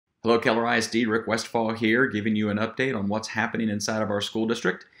Hello, Keller ISD. Rick Westfall here, giving you an update on what's happening inside of our school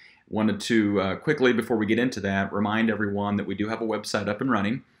district. Wanted to quickly, before we get into that, remind everyone that we do have a website up and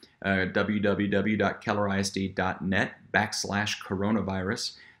running,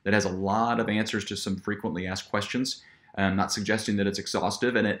 www.kellerisd.net/coronavirus, that has a lot of answers to some frequently asked questions. I'm not suggesting that it's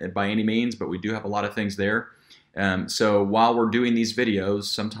exhaustive by any means, but we do have a lot of things there. So while we're doing these videos,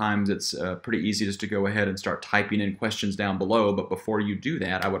 sometimes it's pretty easy just to go ahead and start typing in questions down below. But before you do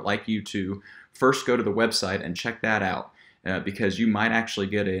that, I would like you to first go to the website and check that out because you might actually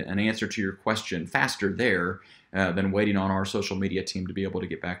get an answer to your question faster there than waiting on our social media team to be able to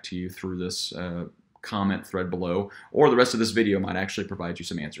get back to you through this comment thread below, or the rest of this video might actually provide you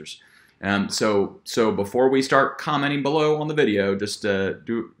some answers. So before we start commenting below on the video, just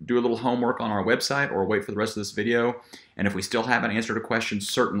do a little homework on our website or wait for the rest of this video. And if we still haven't answered a question,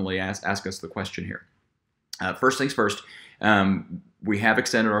 certainly ask us the question here. First things first, we have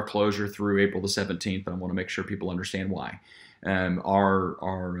extended our closure through April the 17th, and I want to make sure people understand why. Our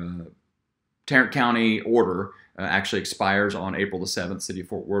Tarrant County order actually expires on April the 7th. City of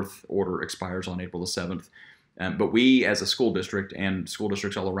Fort Worth order expires on April the 7th. But we, as a school district and school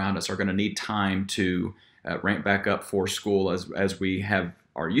districts all around us, are going to need time to ramp back up for school as we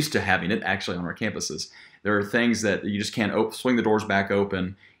are used to having it actually on our campuses. There are things that you just can't swing the doors back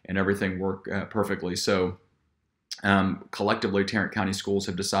open and everything work perfectly. So collectively, Tarrant County schools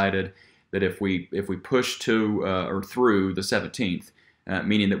have decided that if we push to or through the 17th,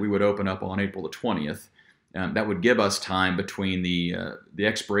 meaning that we would open up on April the 20th, that would give us time between the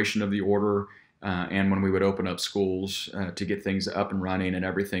expiration of the order and when we would open up schools to get things up and running and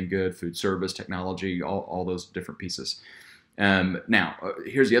everything good, food service, technology, all those different pieces. Now,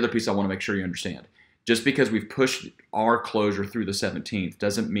 here's the other piece I want to make sure you understand. Just because we've pushed our closure through the 17th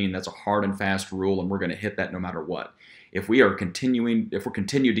doesn't mean that's a hard and fast rule and we're going to hit that no matter what. If we're continuing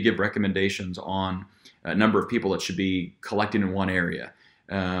to give recommendations on a number of people that should be collecting in one area,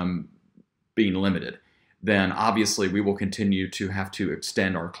 being limited, then obviously we will continue to have to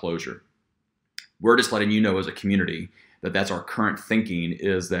extend our closure. We're just letting you know as a community that that's our current thinking,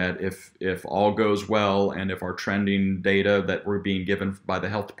 is that if all goes well and if our trending data that we're being given by the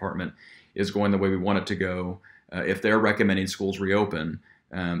health department is going the way we want it to go, if they're recommending schools reopen,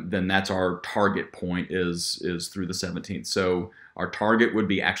 then that's our target point is through the 17th. So our target would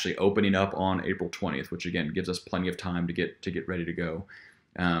be actually opening up on April 20th, which again gives us plenty of time to get ready to go.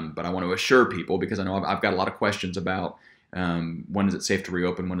 But I want to assure people, because I know I've got a lot of questions about when is it safe to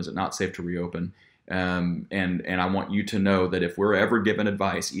reopen, when is it not safe to reopen. And I want you to know that if we're ever given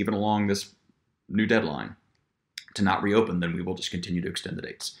advice, even along this new deadline, to not reopen, then we will just continue to extend the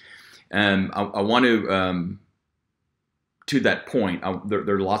dates. I want to that point,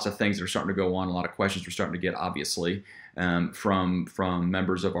 there are lots of things that are starting to go on, a lot of questions we're starting to get, obviously, from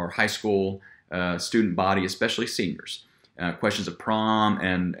members of our high school student body, especially seniors. Questions of prom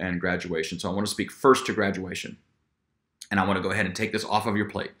and graduation. So I want to speak first to graduation. And I want to go ahead and take this off of your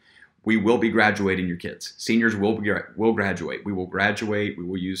plate. We will be graduating your kids. Seniors will graduate. We will graduate. We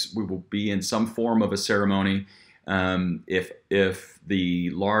will be in some form of a ceremony. If the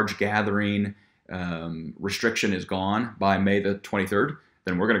large gathering restriction is gone by May the 23rd,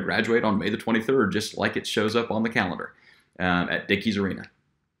 then we're going to graduate on May the 23rd, just like it shows up on the calendar at Dickies Arena.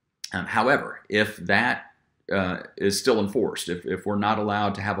 However, if that is still enforced, if we're not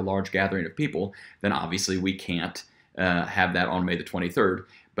allowed to have a large gathering of people, then obviously we can't have that on May the 23rd.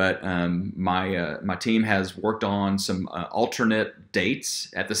 But my team has worked on some alternate dates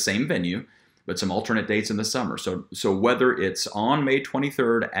at the same venue, but some alternate dates in the summer. So whether it's on May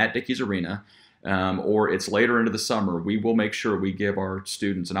 23rd at Dickies Arena or it's later into the summer, we will make sure we give our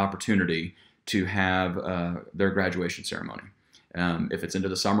students an opportunity to have their graduation ceremony. If it's into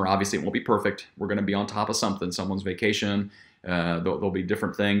the summer, obviously it won't be perfect. We're going to be on top of something, someone's vacation. There'll be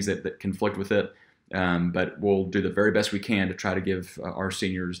different things that conflict with it. But we'll do the very best we can to try to give our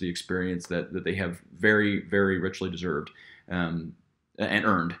seniors the experience that they have very, very richly deserved and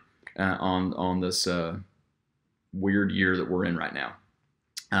earned on this weird year that we're in right now.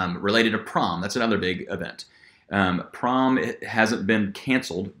 Related to prom, that's another big event. Prom hasn't been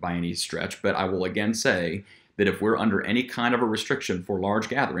canceled by any stretch, but I will again say that if we're under any kind of a restriction for large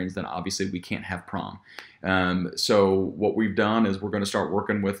gatherings, then obviously we can't have prom. So what we've done is we're going to start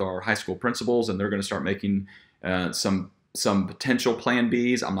working with our high school principals, and they're going to start making some potential plan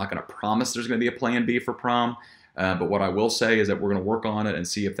Bs. I'm not going to promise there's going to be a plan B for prom, but what I will say is that we're going to work on it and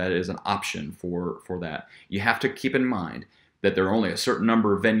see if that is an option for that. You have to keep in mind that there are only a certain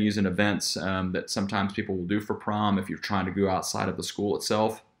number of venues and events that sometimes people will do for prom if you're trying to go outside of the school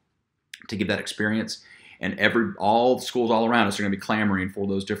itself to give that experience. and all schools all around us are going to be clamoring for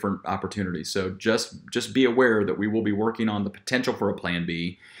those different opportunities. So just be aware that we will be working on the potential for a plan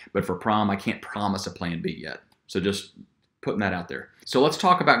B, but for prom, I can't promise a plan B yet. So just putting that out there. So let's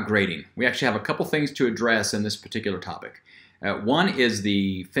talk about grading. We actually have a couple things to address in this particular topic. One is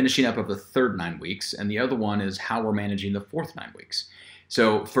the finishing up of the third 9 weeks, and the other one is how we're managing the fourth 9 weeks.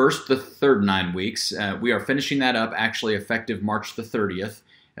 So first, the third 9 weeks, we are finishing that up actually effective March the 30th.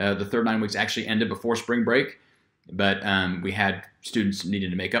 The third 9 weeks actually ended before spring break, but we had students needing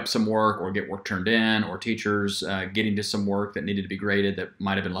to make up some work or get work turned in, or teachers getting to some work that needed to be graded that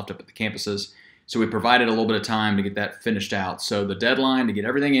might have been left up at the campuses. So we provided a little bit of time to get that finished out. So the deadline to get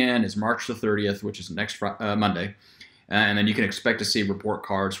everything in is March the 30th, which is next Monday. And then you can expect to see report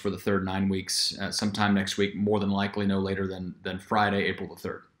cards for the third 9 weeks sometime next week, more than likely no later than Friday, April the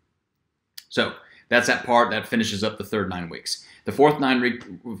 3rd. So that's that part that finishes up the third 9 weeks. The fourth 9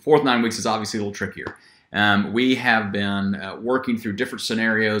 weeks is obviously a little trickier. We have been working through different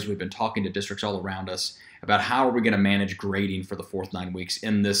scenarios. We've been talking to districts all around us about how are we going to manage grading for the fourth 9 weeks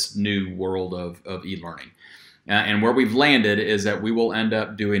in this new world of e-learning. And where we've landed is that we will end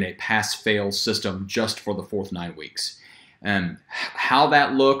up doing a pass-fail system just for the fourth 9 weeks. How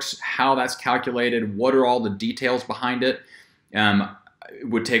that looks, how that's calculated, what are all the details behind it, it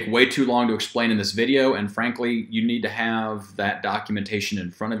would take way too long to explain in this video, and frankly, you need to have that documentation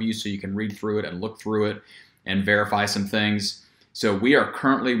in front of you so you can read through it and look through it and verify some things. So we are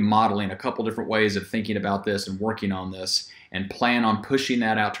currently modeling a couple different ways of thinking about this and working on this, and plan on pushing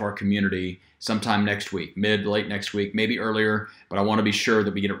that out to our community sometime next week, late next week, maybe earlier, but I want to be sure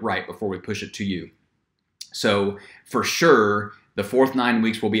that we get it right before we push it to you. So for sure, the fourth 9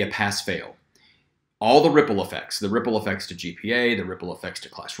 weeks will be a pass-fail. All the ripple effects to GPA, the ripple effects to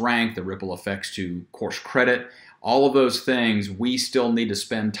class rank, the ripple effects to course credit, all of those things, we still need to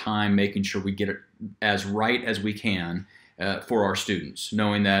spend time making sure we get it as right as we can for our students,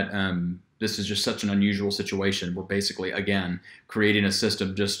 knowing that this is just such an unusual situation. We're basically, again, creating a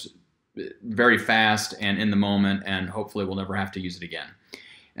system just very fast and in the moment, and hopefully we'll never have to use it again.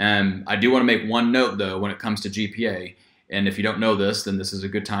 I do want to make one note, though, when it comes to GPA, and if you don't know this, then this is a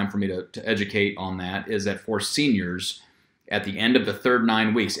good time for me to educate on that, is that for seniors, at the end of the third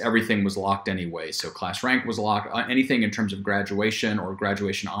 9 weeks, everything was locked anyway. So class rank was locked. Anything in terms of graduation or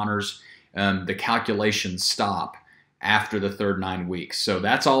graduation honors, the calculations stop after the third 9 weeks. So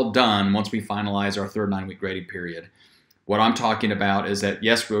that's all done once we finalize our third 9 week grading period. What I'm talking about is that,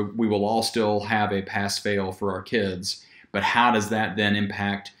 yes, we will all still have a pass-fail for our kids, but how does that then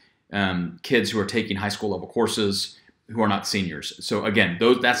impact kids who are taking high school level courses who are not seniors? So again,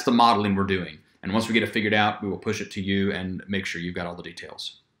 that's the modeling we're doing. And once we get it figured out, we will push it to you and make sure you've got all the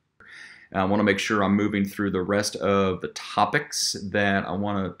details. I want to make sure I'm moving through the rest of the topics that I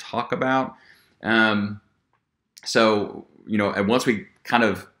want to talk about. So, and once we kind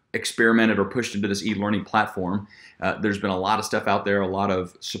of experimented or pushed into this e-learning platform, there's been a lot of stuff out there, a lot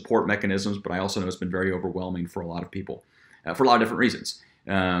of support mechanisms, but I also know it's been very overwhelming for a lot of people for a lot of different reasons.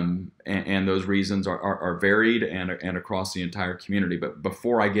 And those reasons are varied and across the entire community. But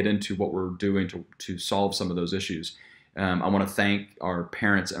before I get into what we're doing to solve some of those issues, I want to thank our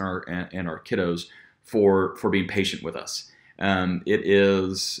parents and our kiddos for being patient with us. It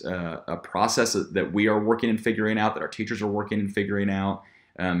is a process that we are working and figuring out, that our teachers are working and figuring out,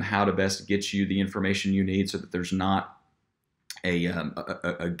 how to best get you the information you need so that there's not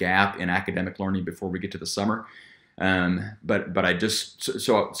a gap in academic learning before we get to the summer. But I just,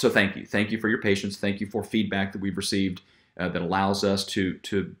 so thank you. Thank you for your patience. Thank you for feedback that we've received that allows us to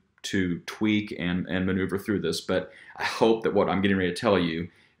tweak and maneuver through this. But I hope that what I'm getting ready to tell you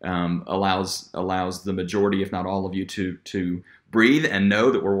allows the majority, if not all of you, to breathe and know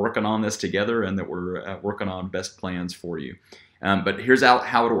that we're working on this together and that we're working on best plans for you. But here's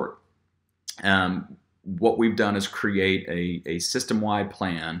how it'll work. What we've done is create a system-wide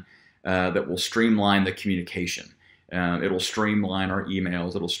plan that will streamline the communication. It'll streamline our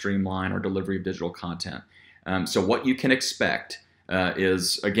emails. It'll streamline our delivery of digital content. So what you can expect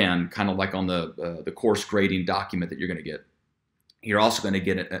is, again, kind of like on the course grading document that you're going to get. You're also going to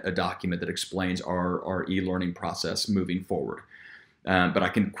get a document that explains our e-learning process moving forward. But I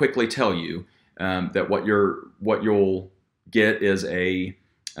can quickly tell you that what you'll get is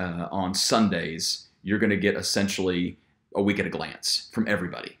on Sundays, you're going to get essentially a week at a glance from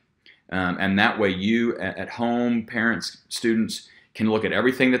everybody. And that way you at home, parents, students, can look at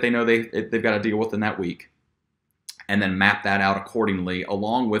everything that they know they've got to deal with in that week, and then map that out accordingly,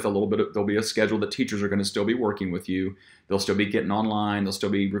 along with a little bit of, there'll be a schedule that teachers are going to still be working with you. They'll still be getting online. They'll still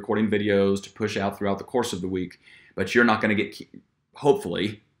be recording videos to push out throughout the course of the week, but you're not going to get,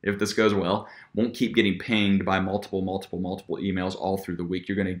 hopefully, if this goes well, won't keep getting pinged by multiple emails all through the week.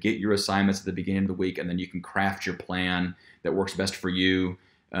 You're going to get your assignments at the beginning of the week, and then you can craft your plan that works best for you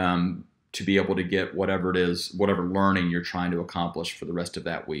to be able to get whatever it is, whatever learning you're trying to accomplish for the rest of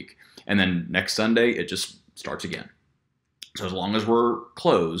that week. And then next Sunday, it just starts again. So as long as we're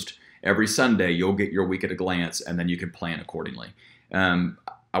closed, every Sunday you'll get your week at a glance, and then you can plan accordingly.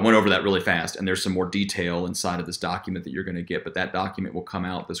 I went over that really fast, and there's some more detail inside of this document that you're going to get, but that document will come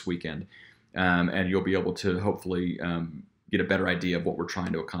out this weekend, and you'll be able to hopefully get a better idea of what we're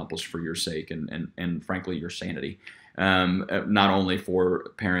trying to accomplish for your sake and frankly, your sanity, not only for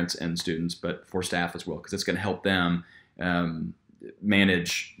parents and students, but for staff as well, because it's going to help them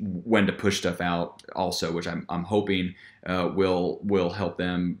manage when to push stuff out also, which I'm hoping will help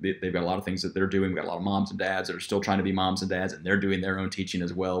them. They've got a lot of things that they're doing. We've got a lot of moms and dads that are still trying to be moms and dads, and they're doing their own teaching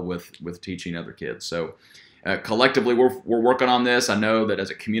as well with teaching other kids. So collectively, we're working on this. I know that as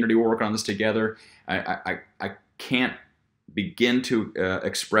a community, we're working on this together. I can't begin to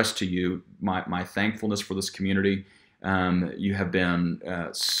express to you my thankfulness for this community. You have been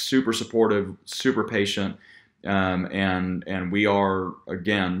super supportive, super patient. And we are,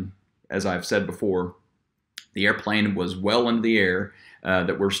 again, as I've said before, the airplane was well into the air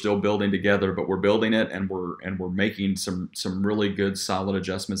that we're still building together, but we're building it, and we're making some really good, solid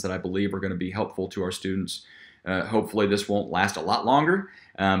adjustments that I believe are going to be helpful to our students. Hopefully, this won't last a lot longer,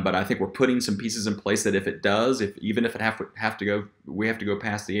 but I think we're putting some pieces in place that if it does, even if we have to go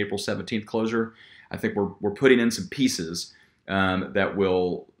past the April 17th closure, I think we're putting in some pieces that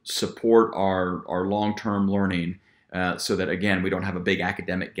will support our long-term learning, so that again we don't have a big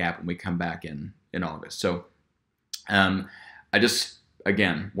academic gap when we come back in August. So I just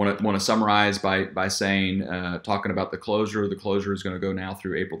again want to summarize by saying, talking about the closure. The closure is going to go now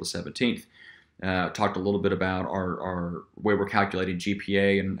through April the 17th. Talked a little bit about our way we're calculating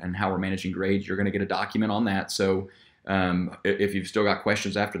GPA and how we're managing grades. You're going to get a document on that. So if you've still got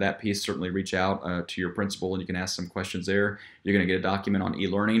questions after that piece, certainly reach out to your principal and you can ask some questions there. You're going to get a document on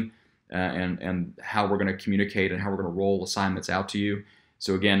e-learning and how we're going to communicate and how we're going to roll assignments out to you.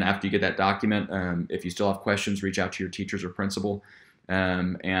 So again, after you get that document, if you still have questions, reach out to your teachers or principal.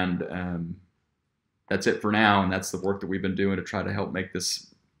 That's it for now, and that's the work that we've been doing to try to help make this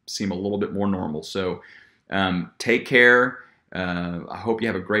seem a little bit more normal. So take care. I hope you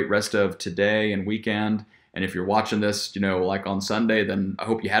have a great rest of today and weekend. And if you're watching this, like on Sunday, then I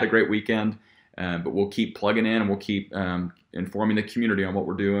hope you had a great weekend. But we'll keep plugging in and we'll keep informing the community on what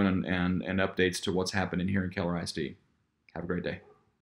we're doing and updates to what's happening here in Keller ISD. Have a great day.